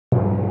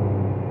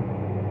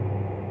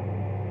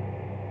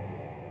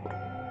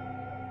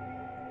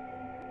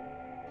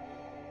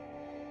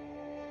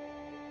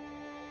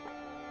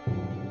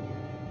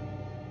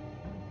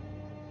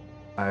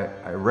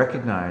I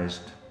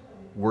recognized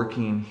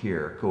working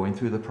here, going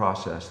through the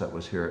process that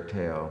was here at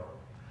Teo,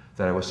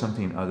 that I was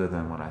something other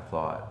than what I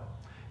thought.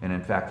 And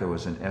in fact, there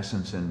was an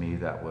essence in me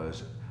that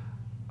was,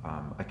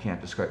 I can't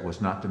describe,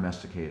 was not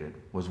domesticated,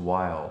 was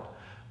wild,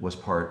 was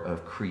part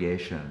of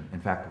creation, in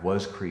fact,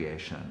 was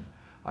creation.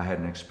 I had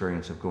an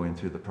experience of going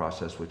through the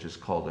process, which is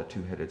called a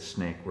two-headed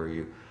snake, where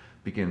you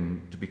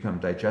begin to become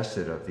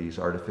digested of these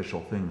artificial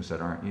things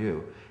that aren't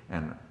you.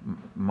 And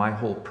my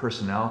whole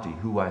personality,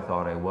 who I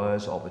thought I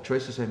was, all the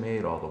choices I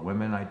made, all the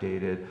women I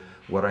dated,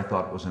 what I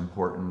thought was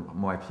important,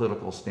 my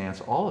political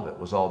stance, all of it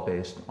was all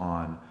based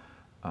on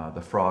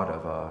the fraud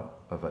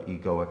of an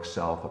egoic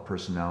self, a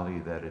personality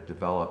that had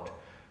developed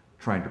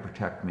trying to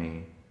protect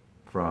me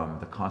from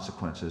the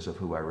consequences of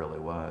who I really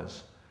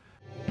was.